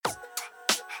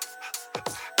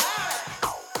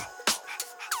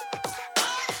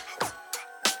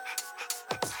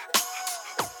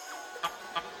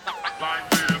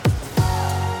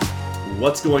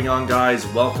What's going on, guys?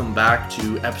 Welcome back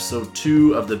to episode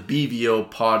 2 of the BVO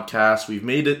podcast. We've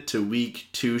made it to week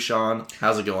 2, Sean.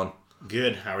 How's it going?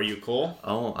 Good. How are you, Cole?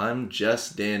 Oh, I'm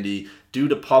just dandy. Due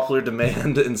to popular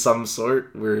demand in some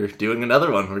sort, we're doing another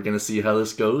one. We're going to see how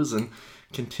this goes and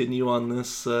continue on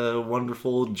this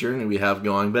wonderful journey we have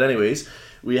going. But anyways,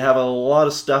 we have a lot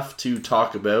of stuff to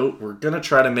talk about. We're going to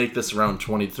try to make this around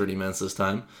 20-30 minutes this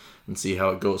time and see how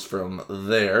it goes from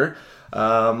there.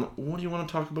 What do you want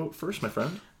to talk about first, my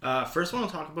friend? First, I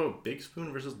want to talk about Big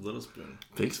Spoon versus Little Spoon.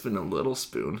 Big Spoon and Little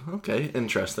Spoon. Okay,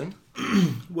 interesting.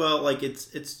 Well, like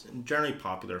it's generally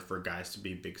popular for guys to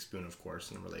be Big Spoon, of course,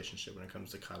 in a relationship when it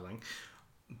comes to cuddling.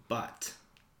 But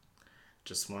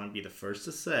just want to be the first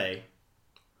to say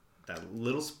that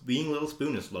being Little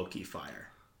Spoon is low-key fire.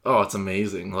 Oh, it's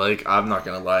amazing. Like, I'm not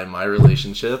going to lie, in my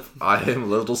relationship, I am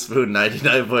Little Spoon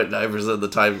 99.9% of the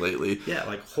time lately. Yeah,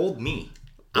 like, hold me.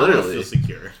 Literally. I don't feel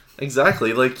secure.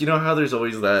 Exactly. Like, you know how there's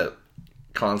always that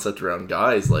concept around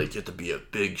guys, like, you have to be a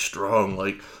big, strong,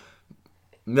 like,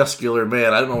 muscular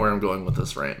man. I don't know where I'm going with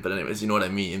this rant, but anyways, you know what I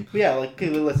mean. Yeah, like, okay,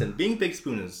 listen, being Big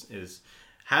Spoon is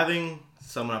having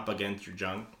someone up against your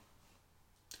junk.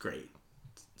 It's great.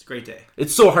 It's a great day.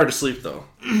 It's so hard to sleep, though.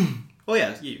 Oh,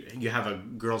 yeah, you have a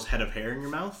girl's head of hair in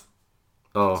your mouth.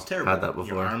 Oh, it's terrible. had that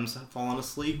before. Your arms have fallen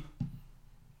asleep.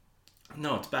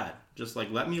 No, it's bad. Just,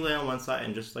 like, let me lay on one side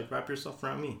and just, like, wrap yourself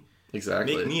around me.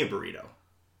 Exactly. Make me a burrito.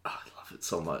 Oh, I love it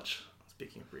so much.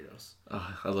 Speaking of burritos.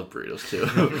 Oh, I love burritos, too.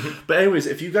 But anyways,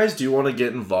 if you guys do want to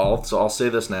get involved, so I'll say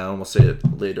this now and we'll say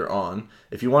it later on.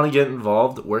 If you want to get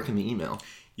involved, where can they email?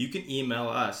 You can email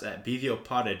us at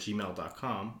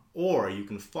bvopod@gmail.com, or you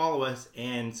can follow us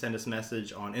and send us a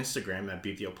message on Instagram at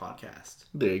bvopodcast.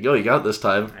 There you go. You got it this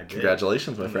time. I did.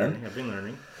 Congratulations, my friend. I've been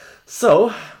learning.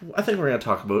 So, I think we're going to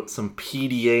talk about some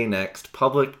PDA next.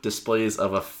 Public displays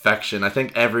of affection. I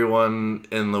think everyone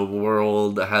in the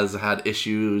world has had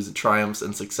issues, triumphs,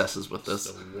 and successes with this.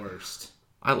 It's the worst.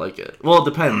 I like it. Well, it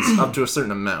depends. Up to a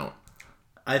certain amount.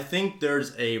 I think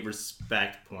there's a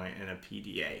respect point in a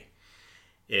PDA.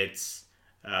 It's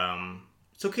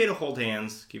okay to hold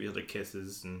hands, give each other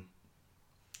kisses, and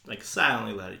like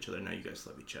silently let each other know you guys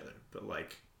love each other. But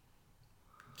like,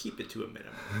 keep it to a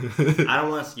minimum. I don't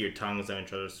want to see your tongues down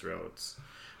each other's throats.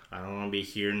 I don't want to be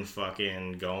hearing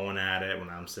fucking going at it when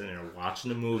I'm sitting there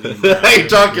watching a movie. You're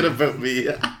talking about me.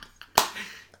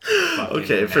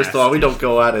 Okay, first of all, we don't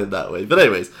go at it that way. But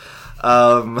anyways,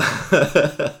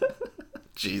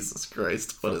 Jesus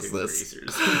Christ, what is this?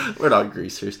 Greasers. We're not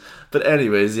greasers. But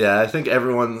anyways, yeah, I think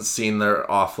everyone's seen their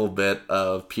awful bit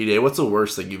of PDA. What's the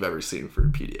worst thing you've ever seen for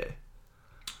PDA?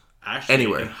 Actually,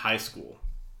 anywhere. In high school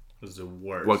was the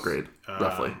worst. What grade,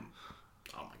 roughly?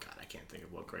 Oh my god, I can't think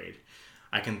of what grade.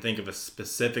 I can think of a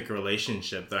specific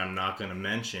relationship that I'm not going to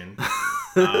mention.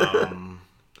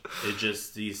 It's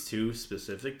just these two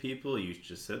specific people. You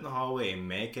just sit in the hallway and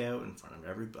make out in front of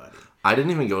everybody. I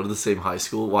didn't even go to the same high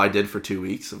school. Well, I did for 2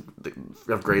 weeks of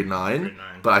grade 9. Grade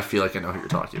 9. But I feel like I know who you're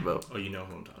talking about. Oh, you know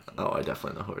who I'm talking about. Oh, I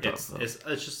definitely know who we're talking about.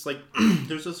 It's just like,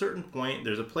 there's a certain point,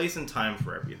 there's a place and time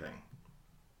for everything.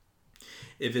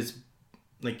 If it's,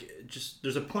 like, just,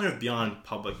 there's a point of beyond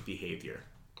public behavior,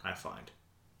 I find.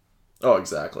 Oh,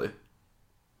 exactly.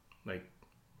 Like,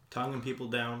 tonguing people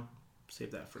down,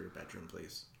 save that for your bedroom,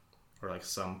 please. Or, like,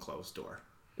 some closed door.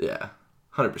 Yeah,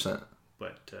 100%.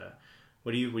 But,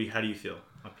 how do you feel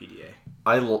on PDA?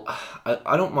 I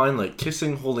don't mind, like,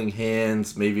 kissing, holding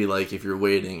hands. Maybe, like, if you're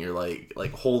waiting, you're, like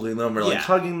holding them or, like,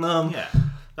 hugging them. Yeah.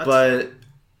 But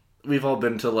we've all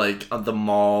been to, like, the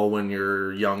mall when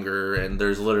you're younger, and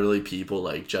there's literally people,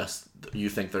 like, just, you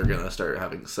think they're going to start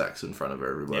having sex in front of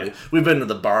everybody. Yeah. We've been to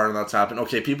the bar, and that's happened.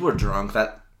 Okay, people are drunk.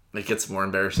 It gets more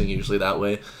embarrassing usually that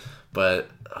way. But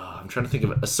I'm trying to think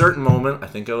of a certain moment. I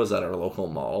think I was at our local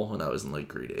mall when I was in, like,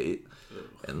 grade 8. Ugh.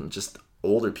 And just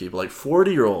older people, like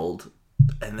 40-year-old,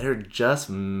 and they're just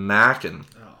macking.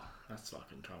 Oh, that's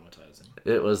fucking traumatizing.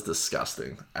 It was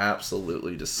disgusting.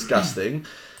 Absolutely disgusting.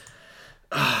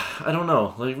 I don't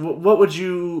know. Like, what's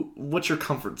your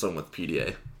comfort zone with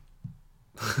PDA?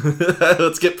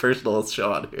 Let's get personal. Let's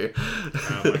show on here.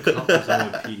 My comfort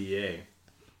zone with PDA.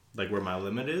 Like where my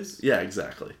limit is? Yeah,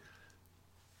 exactly.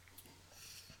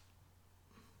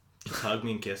 Just hug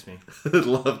me and kiss me.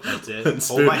 That's it.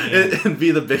 Hold my hand and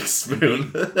be the big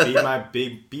spoon. Be my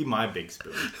big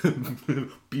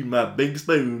spoon. Be my big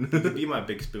spoon. Be my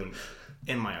big spoon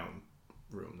in my own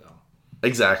room, though.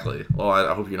 Exactly. Well,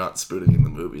 I hope you're not spooning in the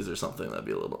movies or something. That'd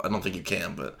be a little... I don't think you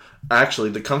can, but...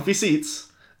 Actually, the comfy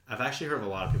seats... I've actually heard of a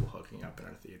lot of people hooking up in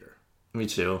our theater. Me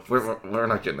too. We're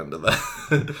not getting into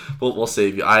that. We'll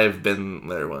save you. I've been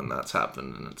there when that's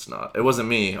happened, and it's not. It wasn't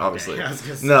me, obviously.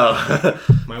 Okay, no,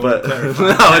 but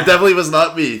no, it definitely was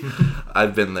not me.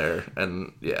 I've been there,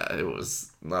 and yeah, it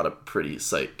was not a pretty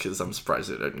sight. Because I'm surprised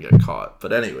it didn't get caught.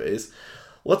 But anyways,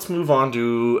 let's move on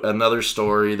to another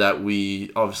story that we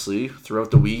obviously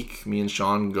throughout the week, me and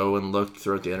Sean go and look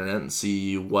throughout the internet and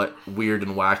see what weird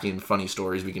and wacky and funny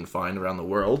stories we can find around the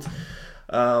world.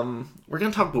 We're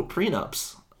going to talk about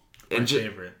prenups. My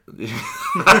favorite.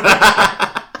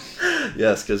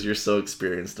 Yes, because you're so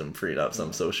experienced in prenups,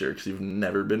 I'm so sure, because you've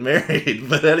never been married.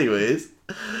 But anyways,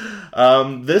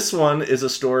 this one is a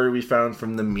story we found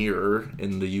from the Mirror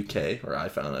in the UK, or I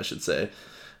found, I should say.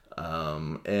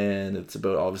 And it's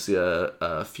about, obviously,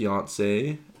 a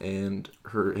fiance and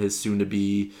his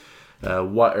soon-to-be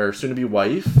soon-to-be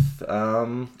wife.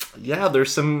 Yeah,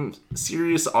 there's some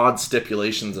serious odd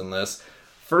stipulations in this.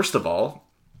 First of all,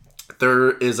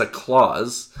 there is a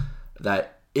clause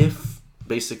that if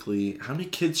basically how many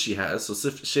kids she has, so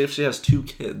if she has 2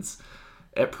 kids,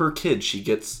 per kid she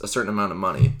gets a certain amount of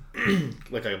money.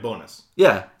 like a bonus.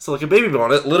 Yeah, so like a baby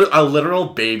bonus, a literal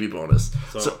baby bonus.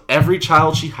 So every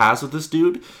child she has with this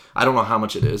dude, I don't know how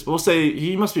much it is, but we'll say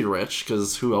he must be rich,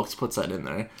 because who else puts that in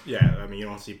there? Yeah, I mean, you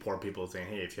don't see poor people saying,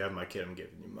 hey, if you have my kid, I'm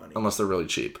giving you money. Unless they're really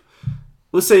cheap.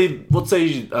 Let's say we'll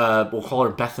call her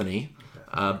Bethany.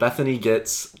 Bethany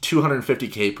gets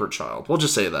 $250K per child. We'll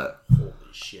just say that. Holy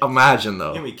shit. Imagine,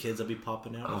 though. You know how many kids will be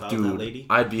popping out if I was Dude, that lady?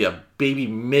 I'd be a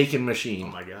baby-making machine.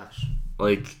 Oh my gosh.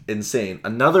 Like, insane.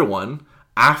 Another one,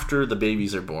 after the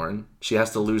babies are born, she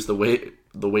has to lose the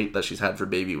weight that she's had for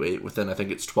baby weight within, I think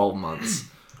it's 12 months.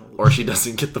 Or she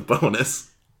doesn't get the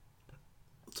bonus.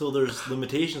 So there's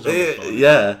limitations on this bonus.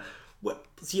 Yeah. What?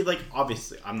 See, like,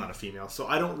 obviously, I'm not a female, so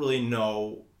I don't really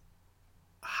know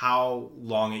how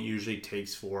long it usually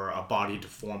takes for a body to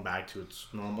form back to its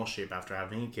normal shape after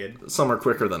having a kid. Some are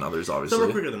quicker than others, obviously. Some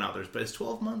are quicker than others, but is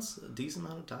 12 months a decent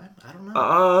amount of time? I don't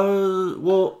know.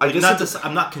 Well, I guess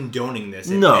I'm not condoning this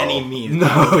in no, any means.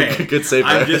 No, Okay. good save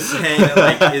there. I'm just saying that,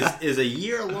 like, is a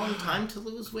year a long time to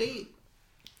lose weight?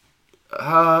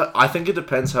 I think it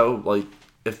depends how, like,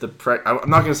 if I'm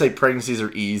not going to say pregnancies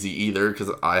are easy either, because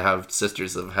I have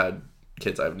sisters that have had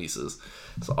kids, I have nieces.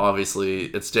 So obviously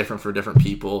it's different for different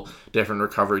people, different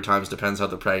recovery times, depends how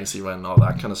the pregnancy went and all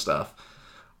that kind of stuff.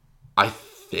 I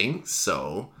think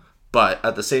so. But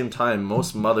at the same time,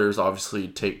 most mothers obviously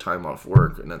take time off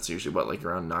work, and that's usually like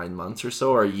around 9 months or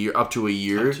so, or a year, up to a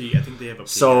year. I think they have up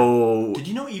to so, a year. Did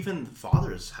you know even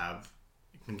fathers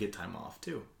can get time off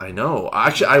too? I know.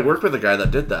 Actually, I worked with a guy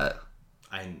that did that.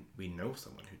 We know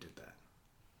someone who did that.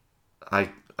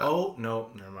 Oh,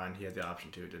 no, never mind. He had the option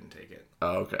to, didn't take it.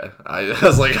 Oh, okay. I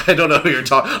was like, I don't know who you're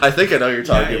talking. I think I know who you're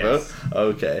talking about. Yes.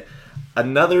 Okay.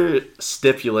 Another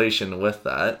stipulation with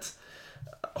that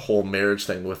whole marriage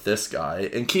thing with this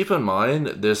guy, and keep in mind,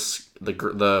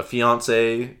 the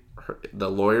fiance,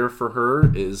 the lawyer for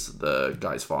her is the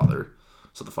guy's father,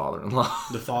 so the father-in-law.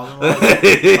 The father-in-law?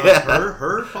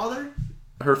 Her father?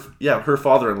 Her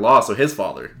father-in-law, so his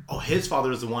father. Oh, his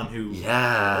father is the one who...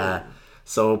 Yeah. Oh.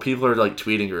 So people are like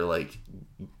tweeting her like,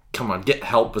 come on, get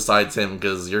help besides him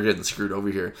because you're getting screwed over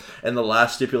here. And the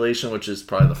last stipulation, which is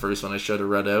probably the first one I should have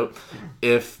read out,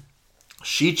 if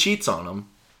she cheats on him,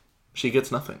 she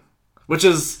gets nothing. Which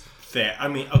is... fair. I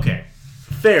mean, okay.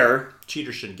 Fair.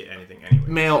 Cheaters shouldn't get anything anyway.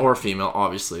 Male or female,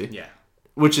 obviously. Yeah.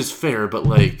 Which is fair, but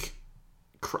like,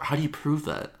 how do you prove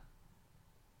that?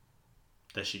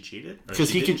 That she cheated?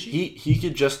 Because he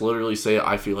could just literally say,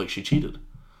 I feel like she cheated.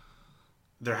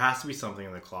 There has to be something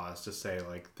in the clause to say,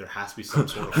 like, there has to be some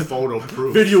sort of photo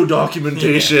proof. Video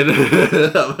documentation. Yeah,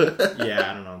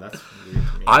 I don't know. That's weird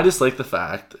to me. I just like the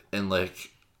fact, and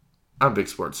like, I'm a big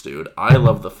sports dude. I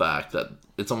love the fact that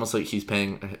it's almost like he's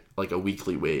paying like a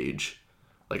weekly wage,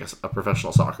 like a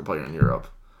professional soccer player in Europe.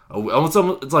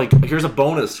 It's like, here's a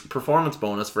performance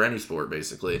bonus for any sport,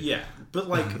 basically. Yeah, but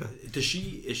like, is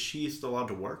she still allowed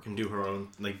to work and do her own,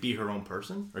 like, be her own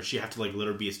person? Or does she have to, like,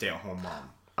 literally be a stay-at-home mom?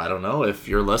 I don't know. If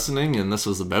you're listening and this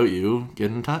was about you,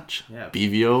 get in touch. Yeah.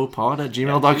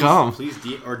 bvopod@gmail.com. Yeah, please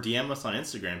DM us on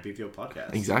Instagram, BVO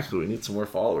Podcast. Exactly. We need some more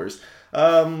followers.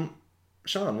 Sean,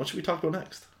 what should we talk about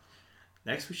next?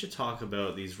 Next, we should talk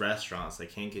about these restaurants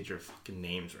that can't get your fucking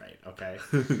names right, okay?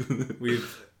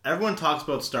 Everyone talks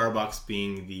about Starbucks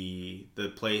being the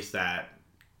place that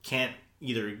can't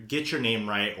either get your name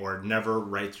right or never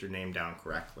writes your name down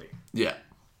correctly. Yeah.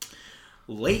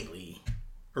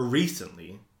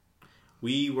 Recently,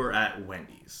 we were at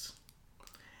Wendy's.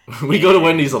 We go to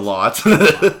Wendy's a lot.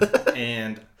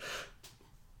 And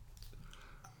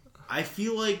I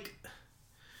feel like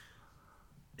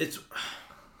it's...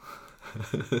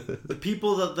 The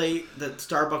people that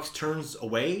Starbucks turns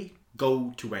away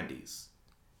go to Wendy's.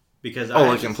 Because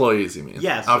employees, you mean?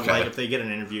 Yeah, so okay. like if they get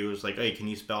an interview, it's like, hey, can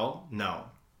you spell? No.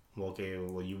 Well, okay,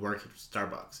 well, you work at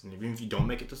Starbucks. And even if you don't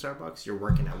make it to Starbucks, you're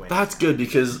working at Wendy's. That's good,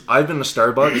 because I've been to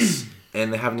Starbucks,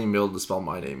 and they haven't even been able to spell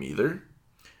my name either.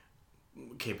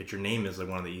 Okay, but your name is like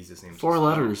one of the easiest names. 4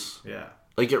 letters. Yeah.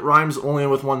 Like, it rhymes only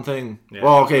with one thing. Yeah.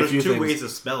 Well, okay, There's a few two things. ways to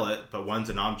spell it, but one's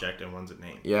an object and one's a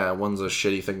name. Yeah, one's a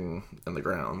shitty thing in the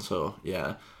ground, so,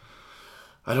 yeah.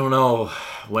 I don't know.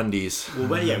 Wendy's. Well,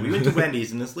 we went to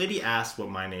Wendy's, and this lady asked what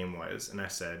my name was, and I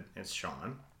said, it's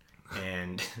Sean.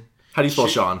 And... How do you spell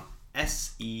Sean?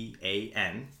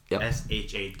 Sean. Yep.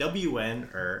 Shawn,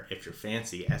 or if you're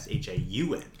fancy,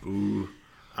 Shaun. Ooh.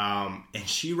 And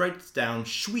she writes down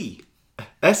Shwee.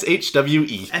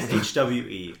 SHWE.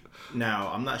 SHWE.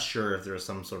 Now, I'm not sure if there's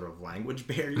some sort of language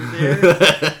barrier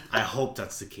there. I hope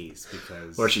that's the case,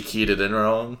 because... Or she keyed it in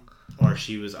wrong. Or I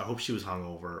hope she was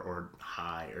hungover or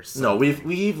high or something. No,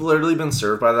 we've literally been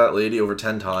served by that lady over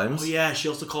 10 times. Oh yeah, she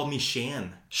also called me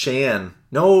Shan. Shan.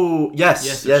 No,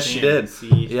 yes, she did.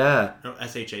 Yeah. No,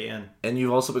 Shan. And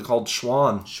you've also been called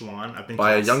Schwan. Schwan. I've been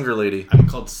by called, a younger lady. I've been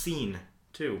called Scene,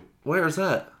 too. Where is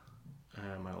that?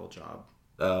 My old job.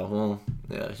 Oh, well,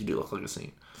 yeah, you do look like a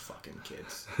scene. Fucking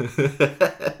kids.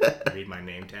 Read my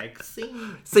name tag.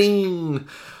 Scene. Scene.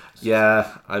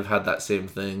 Yeah, I've had that same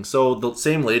thing. So the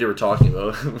same lady we're talking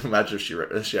about. Imagine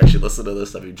if she actually listened to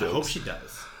this. That'd be jokes. I hope she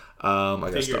does.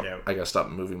 I gotta stop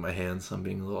moving my hands. I'm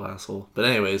being a little asshole. But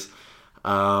anyways,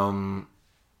 Cole,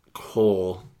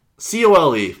 Cole.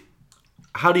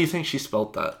 How do you think she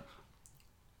spelt that?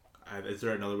 Is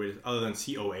there another way other than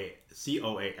Coal?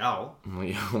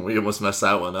 We almost messed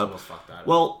that one up. Almost fucked that up.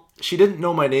 Well, she didn't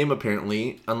know my name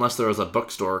apparently, unless there was a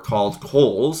bookstore called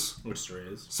Cole's. Which there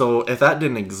is. So if that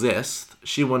didn't exist,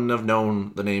 she wouldn't have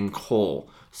known the name Cole.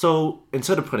 So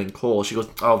instead of putting Cole, she goes,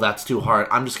 "Oh, that's too hard.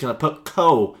 I'm just gonna put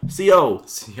Co. C-O."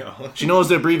 She knows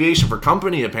the abbreviation for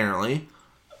company apparently.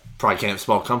 Probably can't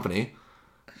spell company,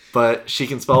 but she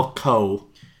can spell Co.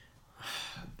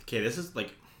 Okay, this is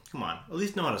like, come on, at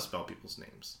least know how to spell people's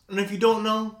names. And if you don't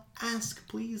know, ask,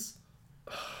 please.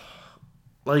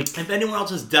 Like, if anyone else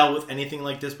has dealt with anything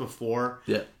like this before,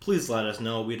 yeah, please let us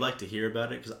know. We'd like to hear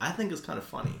about it because I think it's kind of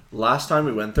funny. Last time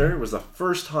we went there was the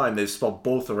first time they spelled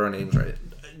both of our names right.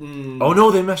 Oh no,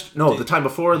 they messed. No, the time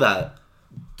before that.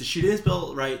 She didn't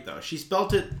spell it right though. She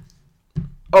spelled it.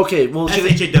 Okay, well, Shawn.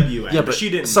 Yeah, but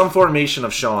she didn't. Some formation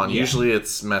of Sean. Yeah. Usually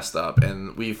it's messed up,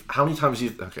 and we've. How many times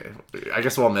you? Okay, I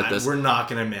guess we'll admit this. We're not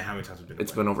gonna admit how many times we've been.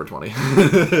 It's been over 20.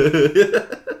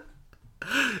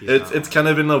 It's kind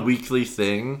of been a weekly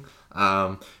thing.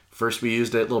 First we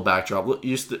used it, little backdrop.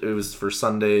 It was for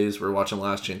Sundays. We're watching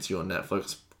Last Chance U on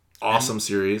Netflix. Awesome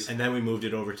series. And then we moved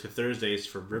it over to Thursdays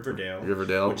for Riverdale,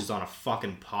 which is on a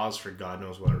fucking pause for God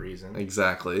knows what reason.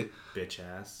 Exactly. Bitch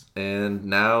ass. And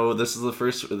now this is the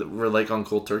first. We're like on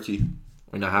cold turkey.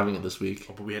 We're not having it this week.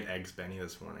 Oh, but we had Eggs Benny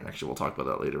this morning. Actually, we'll talk about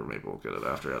that later. Maybe we'll get it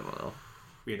after. I don't know.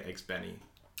 We had Eggs Benny.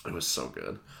 It was so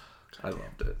good. I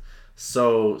loved it.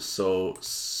 So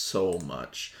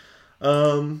much.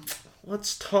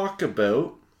 Let's talk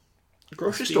about a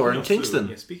grocery store in Kingston.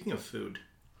 Yeah, speaking of food.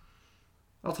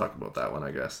 I'll talk about that one, I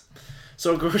guess.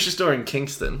 So, a grocery store in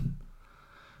Kingston.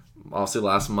 Obviously,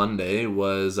 last Monday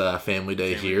was Family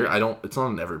Day here. It's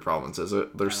not in every province, is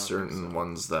it? There's certain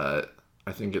ones that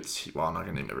I think it's. Well, I'm not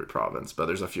gonna name every province, but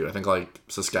there's a few. I think like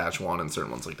Saskatchewan and certain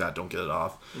ones like that don't get it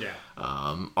off. Yeah.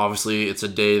 Obviously, it's a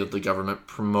day that the government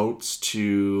promotes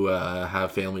to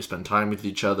have families spend time with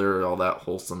each other, all that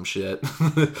wholesome shit.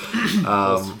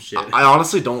 I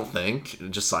honestly don't think.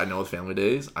 Just side note with family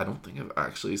days, I don't think I've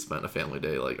actually spent a family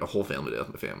day, like a whole family day with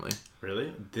my family.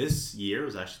 Really? This year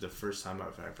was actually the first time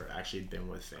I've ever actually been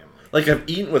with family. Like, I've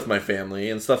eaten with my family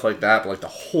and stuff like that, but like the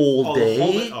whole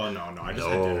day? No. I just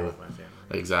had dinner with my family.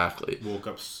 Exactly. Woke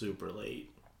up super late.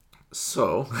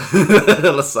 So,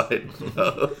 on a side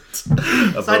note.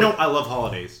 I love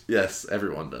holidays. Yes,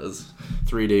 everyone does.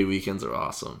 3-day weekends are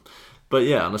awesome. But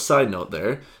yeah, on a side note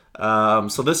there.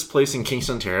 So this place in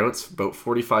Kingston, Ontario, it's about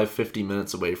 45-50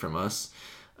 minutes away from us.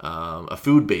 A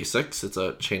Food Basics, it's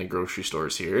a chain of grocery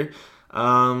stores here,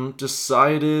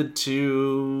 decided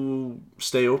to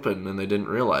stay open, and they didn't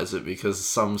realize it because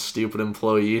some stupid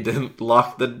employee didn't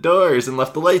lock the doors and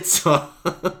left the lights on.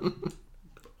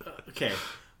 Okay,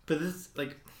 but this,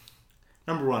 like,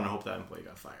 number one, I hope that employee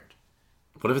got fired.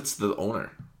 What if it's the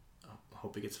owner? I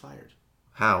hope he gets fired.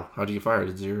 How? How do you get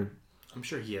fired? I'm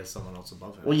sure he has someone else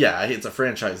above him. Well, yeah, it's a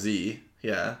franchisee,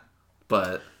 yeah,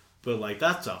 but like,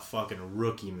 that's a fucking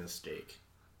rookie mistake.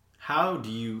 How do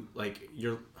you, like,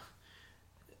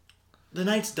 the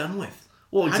night's done with.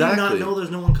 Well, How do you not know there's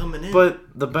no one coming in? But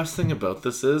the best thing about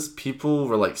this is people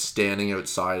were like standing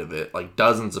outside of it, like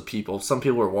dozens of people. Some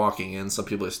people were walking in, some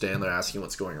people are standing there asking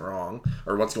what's going wrong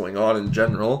or what's going on in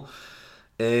general.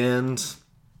 And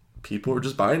people were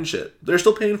just buying shit. They're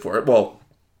still paying for it. Well,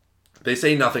 they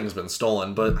say nothing's been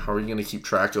stolen, but how are you going to keep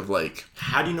track of like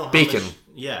how do you know bacon?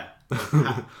 Yeah.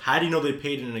 How do you know they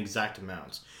paid in exact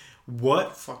amounts?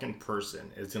 What fucking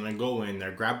person is going to go in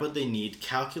there, grab what they need,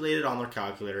 calculate it on their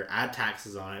calculator, add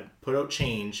taxes on it, put out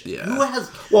change? Yeah. Who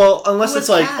has... Well, unless who it's has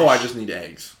like, cash? oh, I just need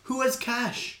eggs. Who has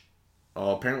cash?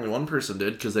 Oh, apparently one person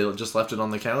did because they just left it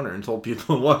on the counter and told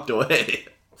people and walked away.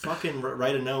 Fucking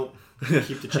write a note.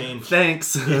 Keep the change.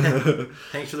 Thanks. Yeah.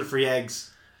 Thanks for the free eggs.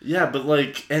 Yeah, but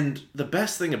like, and the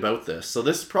best thing about this, so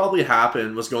this probably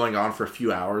was going on for a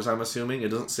few hours, I'm assuming. It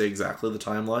doesn't say exactly the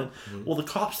timeline. Mm-hmm. Well, the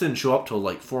cops didn't show up till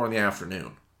like 4 in the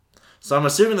afternoon. So I'm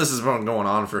assuming this has been going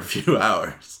on for a few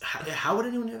hours. How would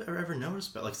anyone ever notice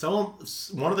about it?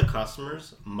 Like one of the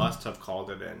customers must have called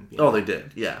it in. Oh, they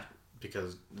did, yeah.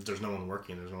 Because there's no one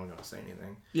working, there's no one going to say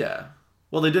anything. Yeah.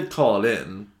 Well, they did call it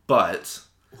in, but...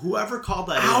 Whoever called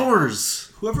that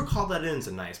whoever called that in is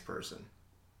a nice person.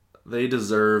 They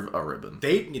deserve a ribbon.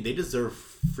 They deserve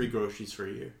free groceries for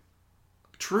a year.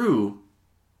 True.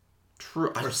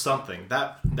 Or something.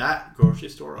 That grocery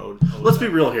store owed Let's be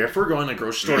real here. If we're going to a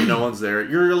grocery store and no one's there,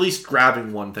 you're at least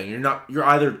grabbing one thing. You're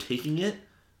either taking it.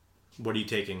 What are you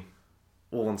taking?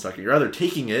 Well, 1 second. You're either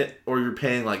taking it or you're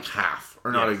paying like half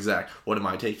or not exact. What am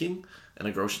I taking? In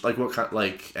a grocery, like what kind,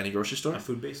 like any grocery store?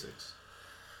 Food Basics.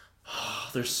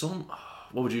 There's some.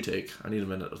 What would you take? I need a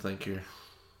minute to think here.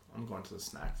 I'm going to the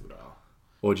snack food aisle.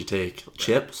 What would you take?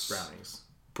 Chips? Brownies.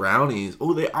 Brownies.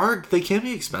 Oh, they can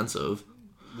be expensive.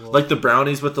 Well, like the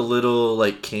brownies with the little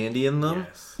like candy in them.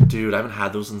 Yes. Dude, I haven't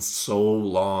had those in so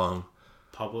long.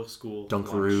 Public school.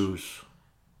 Dunkaroos.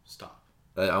 Stop.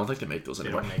 I don't think they make those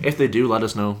anymore. If they do, let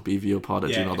us know.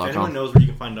 bvopod@gmail.com. If anyone knows where you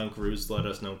can find Dunkaroos, let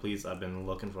us know, please. I've been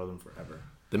looking for them forever.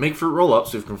 They make fruit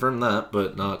roll-ups. We've confirmed that,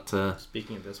 but not...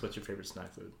 Speaking of this, what's your favorite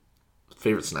snack food?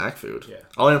 Favorite snack food? Yeah.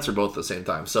 I'll answer both at the same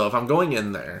time. So if I'm going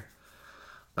in there,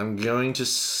 I'm going to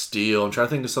steal... I'm trying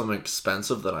to think of something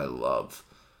expensive that I love.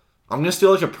 I'm going to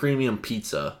steal like a premium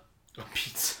pizza. A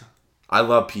pizza. I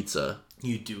love pizza.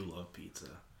 You do love pizza.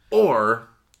 Or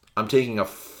I'm taking a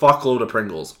fuckload of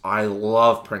Pringles. I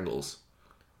love Pringles.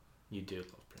 You do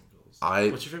love Pringles.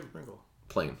 What's your favorite Pringle?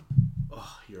 Plain.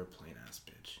 Oh, you're a plain ass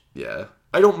bitch. Yeah.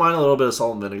 I don't mind a little bit of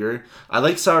salt and vinegar. I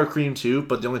like sour cream too,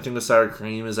 but the only thing with sour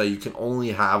cream is that you can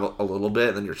only have a little bit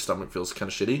and then your stomach feels kind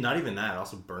of shitty. Not even that. It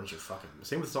also burns your fucking...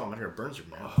 Same with salt and vinegar. It burns your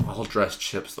mouth. Oh, all dressed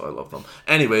chips, though. I love them.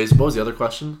 Anyways, what was the other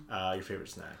question? Your favorite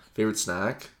snack. Favorite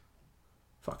snack?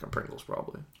 Fucking Pringles,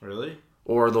 probably. Really?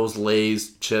 Or those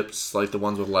Lay's chips, like the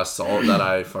ones with less salt that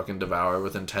I fucking devour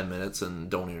within 10 minutes and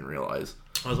don't even realize.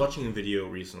 I was watching a video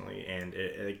recently, and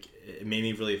it made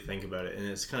me really think about it, and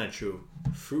it's kind of true.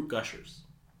 Fruit gushers.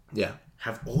 Yeah.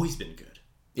 Have always been good.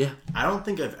 Yeah. I don't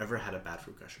think I've ever had a bad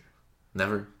fruit gusher.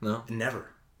 Never? No?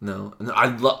 Never. No.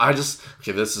 I just...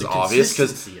 Okay, this is obvious,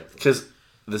 because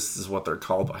this is what they're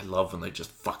called, but I love when they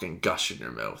just fucking gush in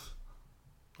your mouth.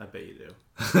 I bet you do.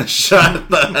 Shut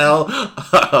the hell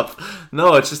up.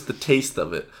 No, it's just the taste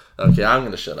of it. Okay, I'm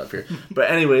going to shut up here.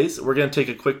 But anyways, we're going to take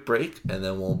a quick break, and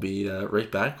then we'll be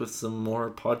right back with some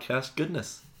more podcast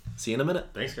goodness. See you in a minute.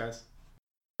 Thanks, guys.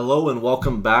 Hello, and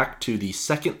welcome back to the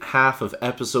second half of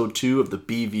episode 2 of the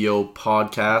BVO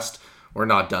podcast. We're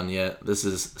not done yet. This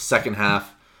is second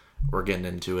half. We're getting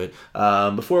into it.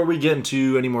 Before we get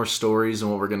into any more stories and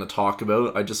what we're going to talk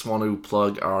about, I just want to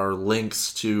plug our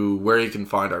links to where you can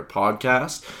find our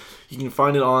podcast. You can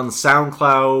find it on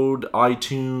SoundCloud,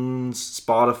 iTunes,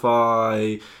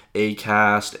 Spotify,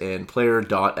 Acast, and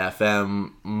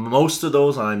Player.fm. Most of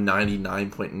those I'm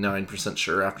 99.9%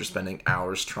 sure after spending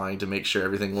hours trying to make sure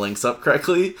everything links up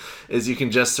correctly, is you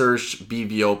can just search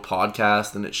BVO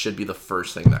podcast and it should be the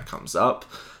first thing that comes up.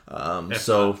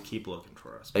 So keep looking.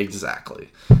 Exactly.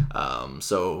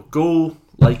 So go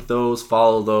like those,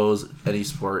 follow those. Any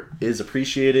support is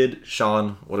appreciated.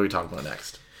 Sean, what are we talking about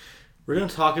next? We're going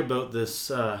to talk about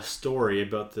this story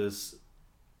about this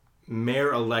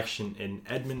mayor election in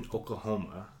Edmond,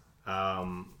 Oklahoma.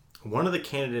 One of the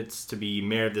candidates to be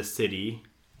mayor of the city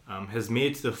has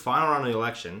made it to the final round of the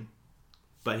election,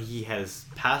 but he has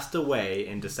passed away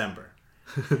in December.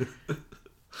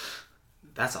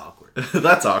 That's awkward.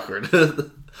 That's awkward.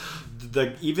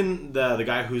 The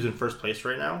guy who's in first place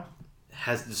right now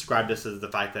has described this as the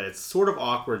fact that it's sort of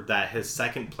awkward that his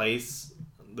second place,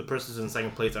 the person who's in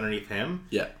second place underneath him,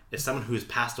 is someone who's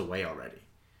passed away already.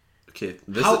 Okay,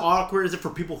 how awkward is it for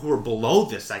people who are below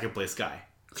this second place guy?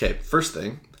 Okay, first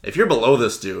thing, if you're below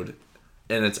this dude,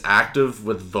 and it's active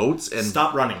with votes, and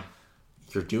Stop running.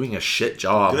 you're doing a shit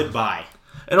job. Goodbye.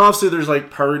 And obviously there's like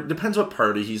depends what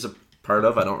party he's a part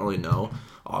of. I don't really know,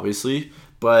 obviously.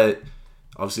 But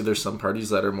obviously there's some parties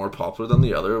that are more popular than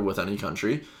the other with any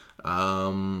country.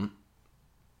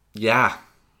 Yeah.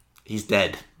 He's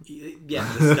dead. Yeah,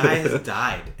 this guy has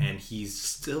died, and he's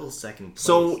still second place.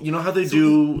 So, you know how they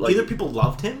do... like, either people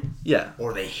loved him, yeah.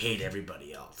 or they hate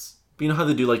everybody else. But you know how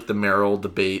they do like the mayoral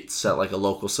debates at like a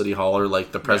local city hall, or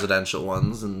like the presidential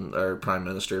ones, and our prime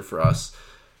minister for us?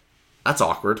 That's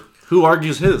awkward. Who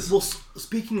argues his? Well,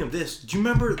 speaking of this, do you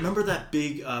remember that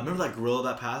big... remember that gorilla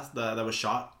that passed, that was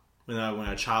shot? When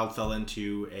a child fell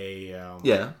into a...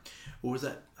 yeah. What was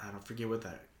that? I don't forget what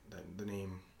the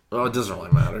name... Oh, it doesn't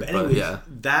really matter. But anyways, yeah.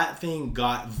 that thing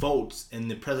got votes in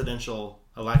the presidential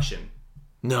election.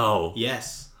 No.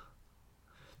 Yes.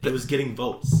 It was getting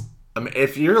votes. I mean,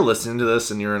 if you're listening to this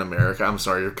and you're in America, I'm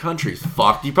sorry, your country's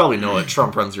fucked. You probably know it.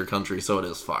 Trump runs your country, so it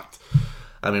is fucked.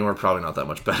 I mean, we're probably not that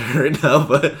much better right now,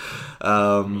 but...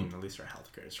 I mean, at least our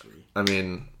healthcare is free. I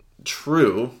mean,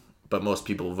 true, but most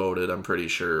people voted, I'm pretty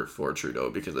sure, for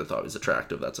Trudeau because they thought he was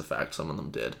attractive. That's a fact. Some of them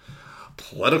did.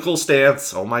 Political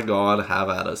stance. Oh my god, have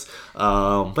at us.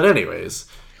 But anyways,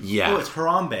 yeah. Oh, it's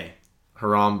Harambe.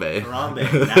 Harambe.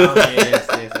 Harambe. Now, yes,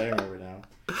 I remember now.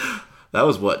 That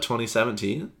was what,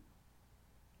 2017?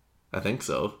 I think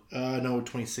so. No,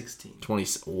 2016.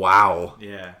 Wow.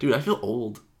 Yeah. Dude, I feel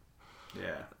old.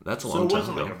 Yeah. That's a long time ago.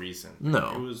 So it wasn't like a recent.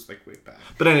 No. It was like way back.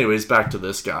 But anyways, back to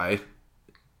this guy.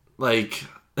 Like...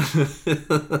 This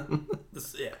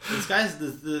guy's...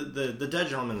 The dead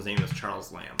gentleman's name is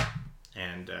Charles Lamb.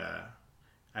 And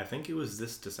I think it was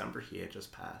this December he had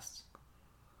just passed.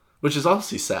 Which is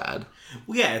obviously sad.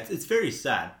 Well, yeah, it's very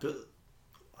sad. But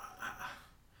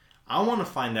I want to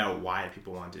find out why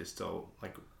people want to still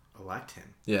like elect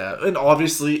him. Yeah, and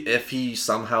obviously if he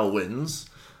somehow wins,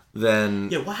 then...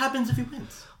 Yeah, what happens if he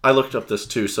wins? I looked up this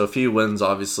too. So if he wins,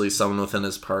 obviously someone within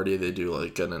his party, they do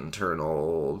like an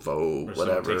internal vote, Or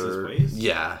whatever. takes his place?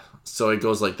 Yeah. So it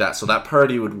goes like that. So that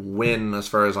party would win as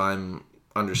far as I'm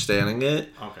understanding it.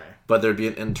 Okay. But there'd be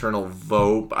an internal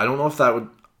vote. I don't know if that would...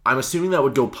 I'm assuming that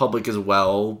would go public as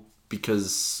well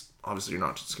because obviously you're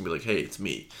not just going to be like, hey, it's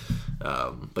me.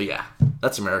 But yeah,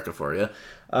 that's America for you.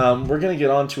 We're going to get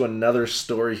on to another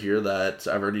story here that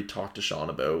I've already talked to Sean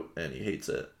about and he hates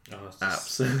it. Oh, it's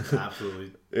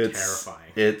absolutely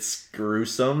terrifying. It's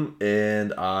gruesome,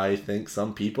 and I think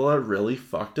some people are really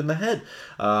fucked in the head.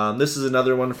 This is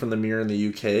another one from the Mirror in the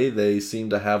UK. They seem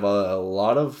to have a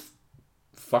lot of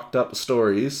fucked up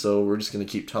stories, so we're just going to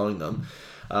keep telling them.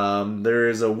 There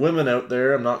is a woman out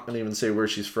there, I'm not going to even say where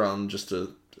she's from, just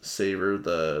to savor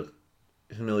the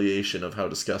humiliation of how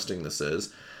disgusting this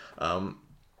is.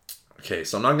 Okay,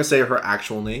 so I'm not going to say her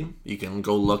actual name. You can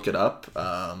go look it up.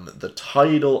 The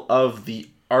title of the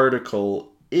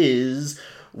article is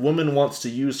Woman Wants to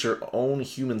Use Her Own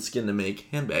Human Skin to Make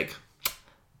Handbag.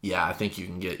 Yeah, I think you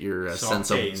can get your sense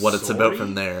of what it's about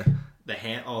from there. The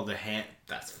hand,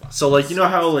 that's fucking... So, like, you know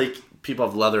how, like, people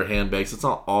have leather handbags? It's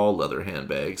not all leather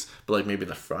handbags, but, like, maybe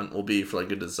the front will be for,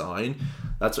 like, a design.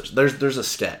 That's what... There's a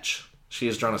sketch. She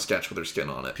has drawn a sketch with her skin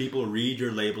on it. People read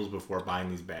your labels before buying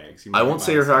these bags. I won't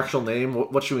say her actual name.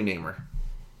 What should we name her?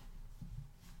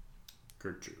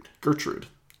 Gertrude.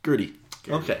 Gertie.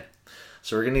 Okay.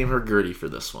 So we're going to name her Gertie for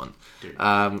this one.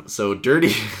 So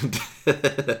Dirty...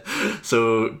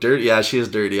 Yeah, she is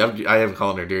dirty. I am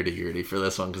calling her Dirty Gertie for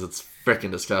this one because it's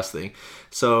freaking disgusting.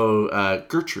 So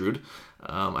Gertrude,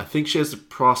 I think she has a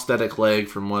prosthetic leg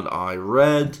from what I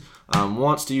read.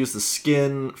 Wants to use the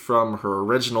skin from her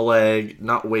original leg,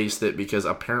 not waste it because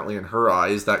apparently in her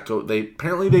eyes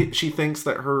she thinks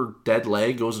that her dead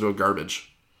leg goes into a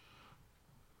garbage.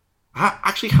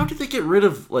 How did they get rid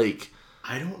of like?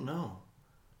 I don't know.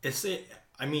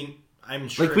 I'm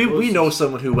sure. Like we know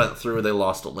someone who went through. They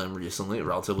lost a limb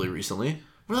relatively recently.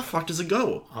 Where the fuck does it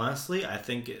go? Honestly, I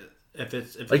think if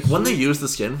it's when they use the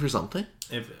skin for something.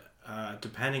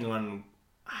 Depending on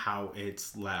how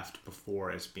it's left before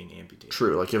it's being amputated.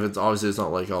 True. Like if it's obviously it's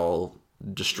not like all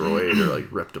destroyed or like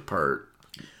ripped apart.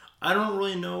 I don't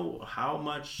really know how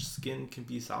much skin can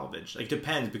be salvaged. Like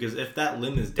depends because if that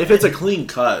limb is dead, if it's a clean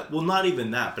cut. Well, not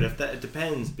even that, but it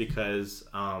depends because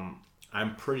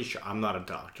I'm pretty sure I'm not a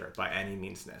doctor by any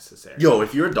means necessary. Yo,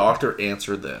 if you're a doctor,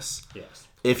 answer this. Yes.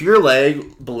 If your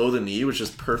leg below the knee was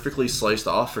just perfectly sliced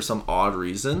off for some odd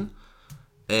reason,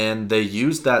 and they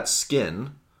used that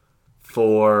skin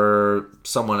for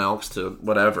someone else to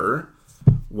whatever,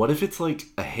 what if it's like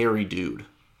a hairy dude?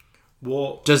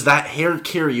 Well, does that hair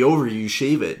carry over? You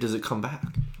shave it, does it come back?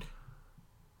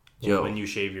 Yo, when you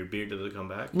shave your beard, does it come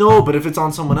back? No, but if it's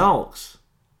on someone else.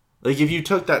 Like, if you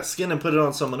took that skin and put it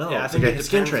on someone else, Yeah, I think like it a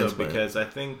skin depends, though, transplant. because I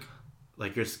think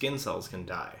like your skin cells can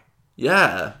die.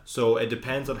 Yeah. So it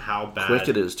depends on how bad. Quick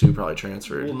it is, too, probably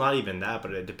transferred. Well, not even that,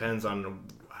 but it depends on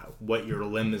what your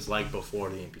limb is like before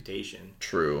the amputation.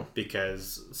 True.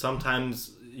 Because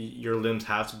sometimes your limbs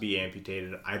have to be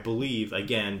amputated. I believe,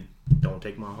 again, don't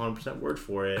take my 100% word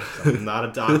for it. I'm not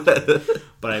a doctor.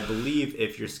 But I believe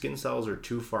if your skin cells are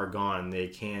too far gone, they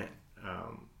can't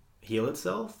heal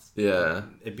itself. Yeah.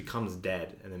 It becomes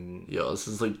dead. And then Yo, this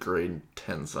is like grade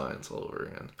 10 science all over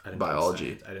again. I didn't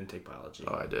Biology. I didn't take biology.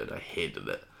 Oh, I did. I hated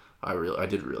it. I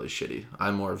did really shitty.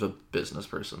 I'm more of a business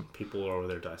person. People are over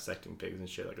there dissecting pigs and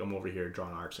shit. Like, I'm over here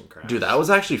drawing arts and crafts. Dude, that was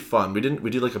actually fun. We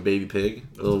did like a baby pig.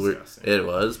 A little weird. disgusting. It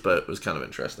was, but it was kind of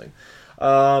interesting.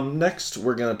 Next,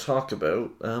 we're going to talk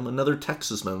about another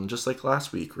Texas man, just like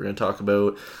last week. We're going to talk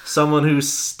about someone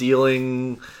who's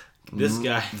stealing This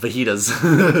guy.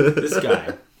 fajitas. This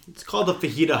guy. It's called the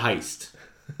fajita heist.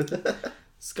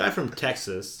 This guy from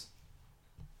Texas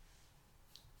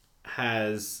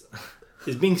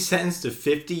is being sentenced to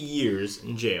 50 years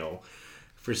in jail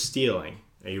for stealing.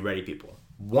 Are you ready, people?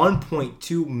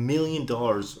 $1.2 million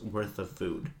worth of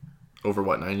food Over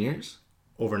what, 9 years?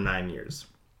 over 9 years.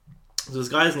 So this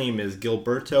guy's name is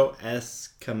Gilberto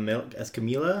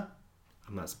Escamilla.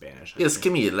 I'm not Spanish. Yes,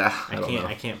 Camila.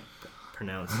 I can't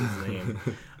pronounce his name.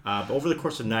 But over the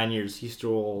course of 9 years, he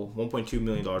stole $1.2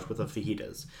 million worth of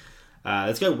fajitas.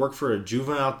 This guy worked for a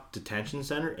juvenile detention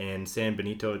center in San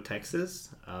Benito, Texas.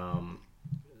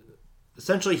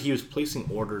 Essentially, he was placing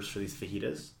orders for these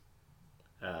fajitas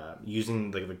using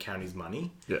the county's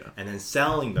money, and then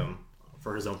selling them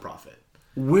for his own profit.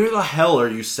 Where the hell are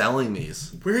you selling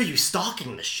these? Where are you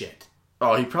stocking this shit?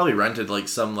 Oh, he probably rented like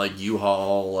some like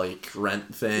U-Haul like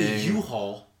rent thing.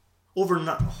 U-Haul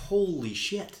holy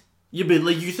shit. Yeah, but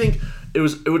like you think it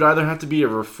would either have to be a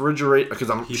refrigerator because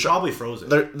He probably froze it.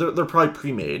 they're probably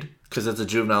pre-made because it's a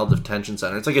juvenile detention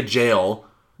center. It's like a jail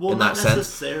in not that sense.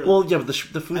 necessarily. Well, yeah, but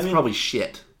the food's probably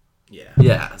shit. Yeah.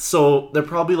 Yeah, so they're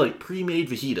probably like pre-made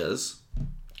fajitas,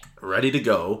 ready to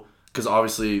go. Because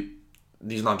obviously,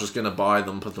 he's not just gonna buy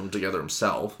them, put them together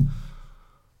himself.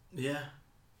 Yeah.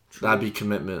 That'd be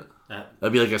commitment. That,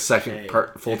 That'd be like a second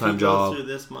full-time if he job. goes through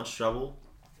this much trouble,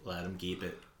 let him keep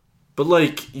it. But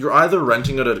like, you're either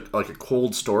renting it at like a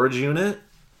cold storage unit,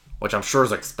 which I'm sure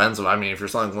is expensive. I mean, if you're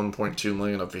selling 1.2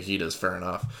 million of fajitas, fair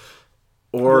enough.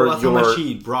 Or Well, that's how much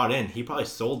he brought in. He probably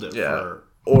sold it for.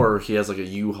 Or he has like a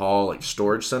U-Haul like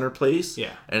storage center place.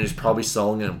 Yeah. And he's probably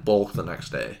selling it in bulk the next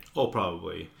day. Oh,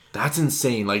 probably. That's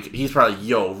insane. Like he's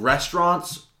probably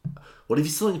restaurants. What if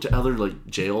he's selling it to other like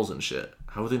jails and shit?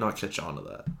 How would they not catch on to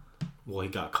that? Well, he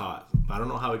got caught. I don't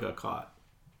know how he got caught,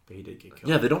 but he did get killed.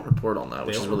 Yeah, they don't report on that,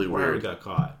 which is really weird. He got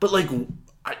caught. But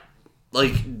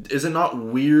is it not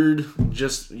weird?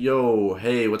 Just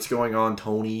hey, what's going on,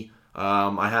 Tony?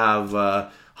 I have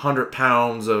 100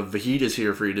 pounds of fajitas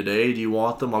here for you today. Do you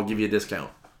want them? I'll give you a discount.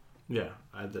 Yeah,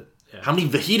 I did. Yeah. How many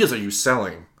fajitas are you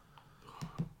selling?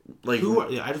 Like,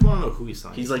 I just want to know who he's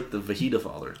selling. he's like the fajita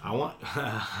father.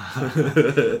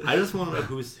 I just want to know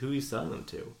who he's selling them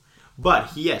to.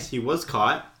 But he was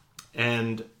caught,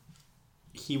 and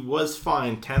he was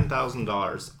fined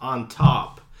 $10,000 on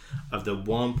top of the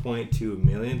 $1.2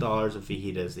 million of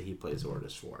fajitas that he placed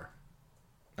orders for.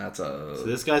 So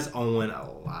this guy's owing a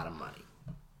lot of money.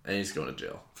 And he's going to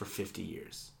jail For 50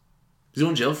 years. He's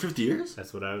going to jail for 50 years?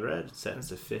 That's what I read. Sentenced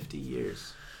to 50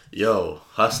 years. Yo,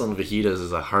 hustling fajitas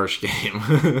is a harsh game.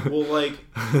 Well, like,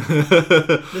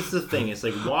 this is the thing. It's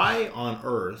like, why on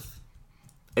earth?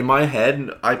 In my head,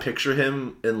 I picture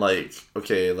him in like,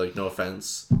 okay, like no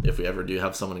offense, if we ever do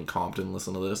have someone in Compton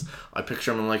listen to this, I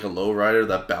picture him in like a lowrider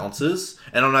that bounces.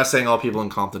 And I'm not saying all people in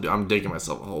Compton do. I'm digging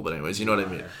myself a hole, but anyways, you know what I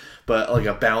mean. But like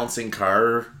a bouncing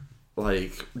car,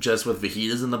 like just with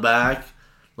fajitas in the back.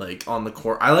 Like on the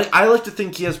corner, I like to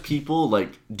think he has people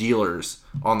like dealers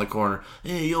on the corner.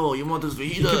 Hey, yo, you want this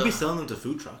fajita? He could be selling them to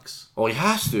food trucks. Oh, he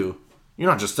has to. You're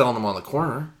not just selling them on the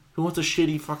corner. Who wants a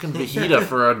shitty fucking fajita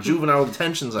for a juvenile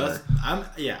detention center?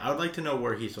 I would like to know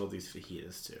where he sold these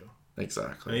fajitas to.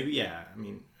 Exactly. Maybe,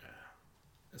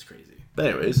 that's crazy. But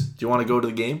anyways, do you want to go to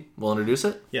the game? We'll introduce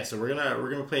it. Yeah, so we're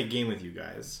gonna play a game with you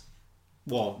guys.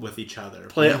 Well, with each other.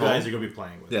 Play you at guys home. are gonna be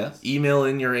playing with. Yeah. us. Email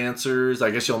in your answers. I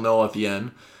guess you'll know at the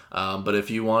end. But if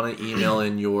you want to email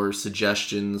in your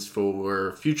suggestions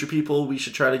for future people we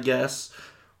should try to guess,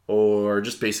 or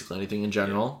just basically anything in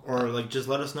general. Or like, just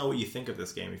let us know what you think of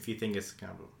this game. If you think it's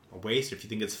kind of a waste, if you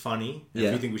think it's funny, Yeah.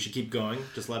 if you think we should keep going,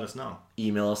 just let us know.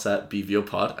 Email us at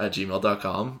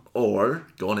bvopod@gmail.com or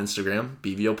go on Instagram,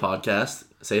 bvopodcast,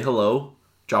 say hello,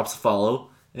 drop us a follow,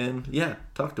 and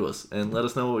talk to us and let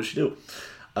us know what we should do.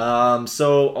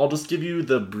 So I'll just give you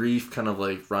the brief kind of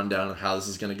like rundown of how this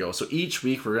is going to go. So each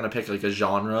week we're going to pick like a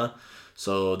genre.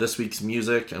 So this week's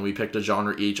music, and we picked a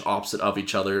genre each opposite of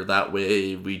each other. That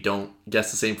way we don't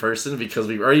guess the same person because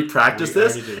we've already practiced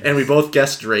this, and we both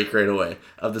guessed Drake right away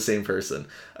of the same person.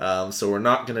 So we're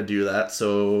not going to do that.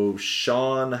 So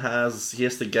Sean has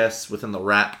to guess within the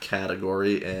rap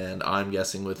category, and I'm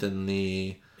guessing within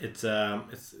the... It's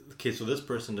okay. So this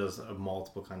person does a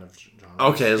multiple kind of genres.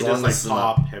 Okay, as long as like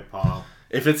pop, hip hop.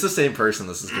 If it's the same person,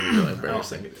 this is going to be really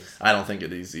embarrassing. I don't think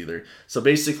it is either. So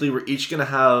basically, we're each going to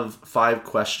have 5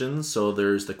 questions. So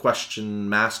there's the question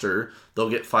master. They'll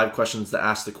get 5 questions to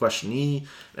ask the questionee,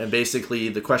 and basically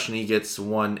the questionee gets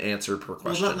 1 answer per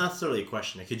question. Well, not necessarily a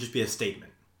question. It could just be a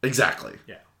statement. Exactly.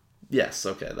 Yeah. Yes.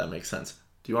 Okay, that makes sense.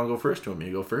 Do you want to go first? Do you want me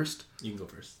to go first? You can go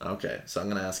first. Okay, so I'm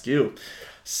going to ask you.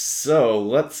 So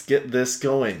let's get this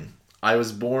going. I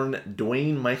was born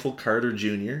Dwayne Michael Carter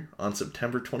Jr. on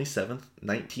September 27th,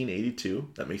 1982.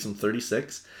 That makes him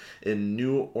 36, in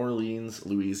New Orleans,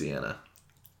 Louisiana.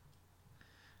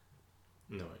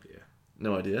 No idea.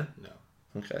 No idea? No.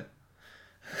 Okay.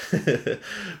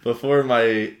 Before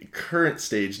my current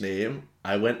stage name,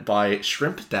 I went by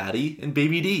Shrimp Daddy and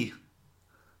Baby D.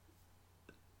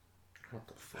 What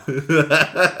the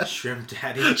fuck? Shrimp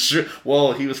Daddy?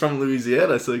 Well, he was from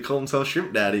Louisiana, so he called himself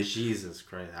Shrimp Daddy. Jesus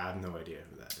Christ, I have no idea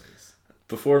who that is.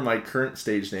 Before my current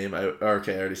stage name, I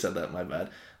already said that, my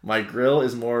bad. My grill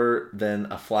is more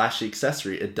than a flashy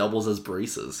accessory. It doubles as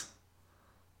braces.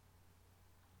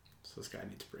 So this guy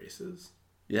needs braces?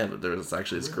 Yeah, but there's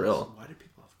actually his grill. Why do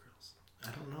people have grills?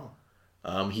 I don't know.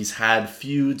 He's had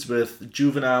feuds with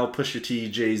Juvenile, Pusha T,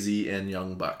 Jay-Z, and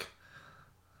Young Buck.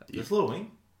 There's Lil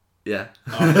Wayne? Yeah.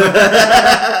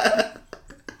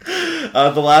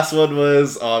 The last one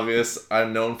was obvious.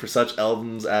 I'm known for such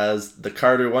albums as The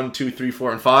Carter 1, 2, 3,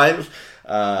 4, and 5,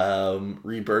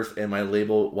 Rebirth, and my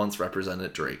label once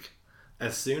represented Drake.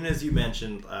 As soon as you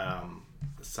mentioned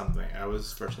something, what was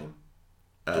his first name?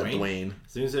 Dwayne.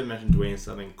 As soon as I mentioned Dwayne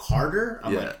something, Carter,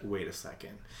 I'm like, wait a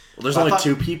second. Well, there's only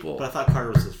 2 people. But I thought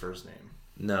Carter was his first name.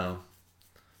 No.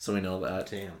 So we know that.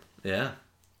 Damn. Yeah.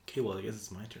 Okay, well, I guess it's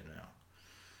my turn now.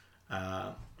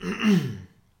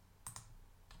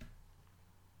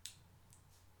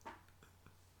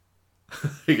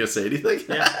 You gonna say anything?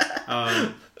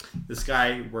 Yeah. This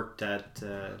guy worked at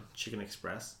Chicken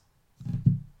Express.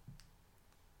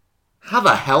 How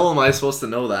the hell am I supposed to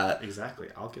know that? Exactly.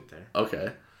 I'll get there.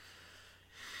 Okay.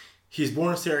 He's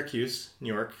born in Syracuse,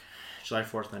 New York, July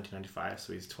 4th, 1995,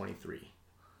 so he's 23.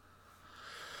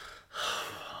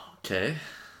 Okay.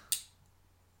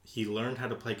 He learned how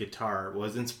to play guitar.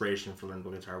 His inspiration for learning to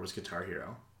play guitar was Guitar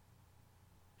Hero.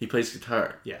 He plays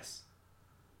guitar. Yes.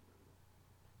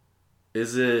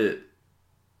 Is it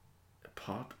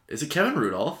pop? Is it Kevin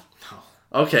Rudolph? No.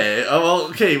 Okay. Oh, well,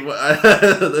 okay.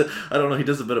 I don't know. He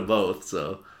does a bit of both,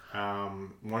 so.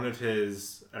 One of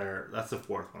his... that's the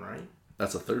 4th one, right?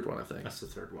 That's the 3rd one, I think. That's the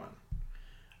 3rd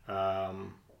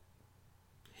one.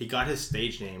 He got his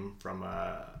stage name from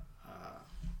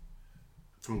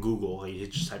Google. He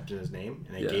just typed in his name,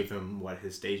 and they gave him what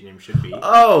his stage name should be.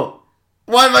 Oh!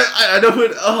 Why am I know who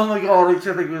it... Oh my god, I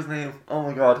can't think of his name. Oh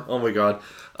my god.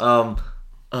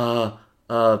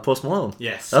 Post Malone.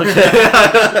 Yes. Okay.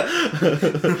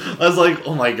 I was like,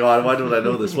 oh my god, why don't I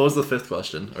know this? What was the 5th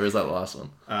question? Or is that the last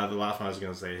one? The last one I was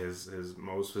going to say, his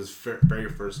very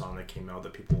first song that came out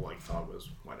that people thought was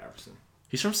White Iverson.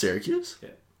 He's from Syracuse? Yeah.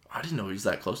 I didn't know he was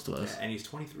that close to us. Yeah, and he's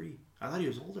 23. I thought he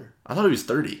was older. I thought he was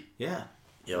 30. Yeah.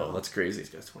 Yo, that's crazy. This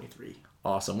guy's 23.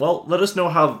 Awesome. Well, let us know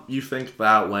how you think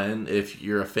that went, if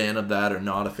you're a fan of that or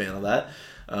not a fan of that.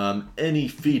 Any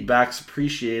feedback's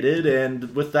appreciated.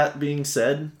 And with that being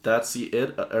said, that's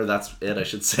it, I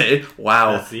should say.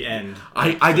 Wow. That's the end.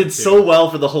 I did so well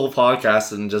for the whole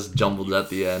podcast and just jumbled at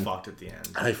the end. Fucked at the end.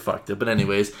 I fucked it. But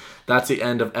anyways, that's the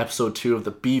end of episode 2 of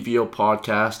the BVO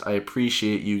podcast. I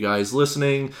appreciate you guys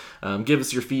listening. Give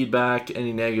us your feedback.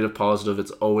 Any negative, positive,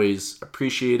 it's always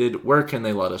appreciated. Where can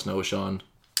they let us know, Sean?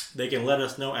 They can let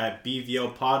us know at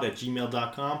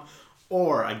bvopod@gmail.com.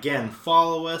 Or, again,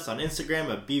 follow us on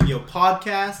Instagram at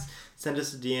bvopodcast. Send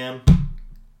us a DM.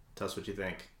 Tell us what you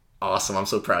think. Awesome. I'm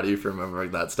so proud of you for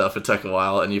remembering that stuff. It took a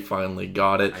while, and you finally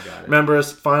got it. I got it. Remember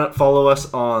us. Follow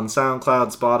us on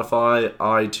SoundCloud, Spotify,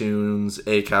 iTunes,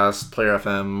 Acast, Player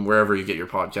FM, wherever you get your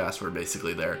podcasts. We're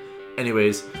basically there.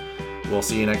 Anyways, we'll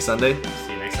see you next Sunday.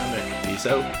 See you next Sunday. Peace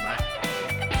out. Bye.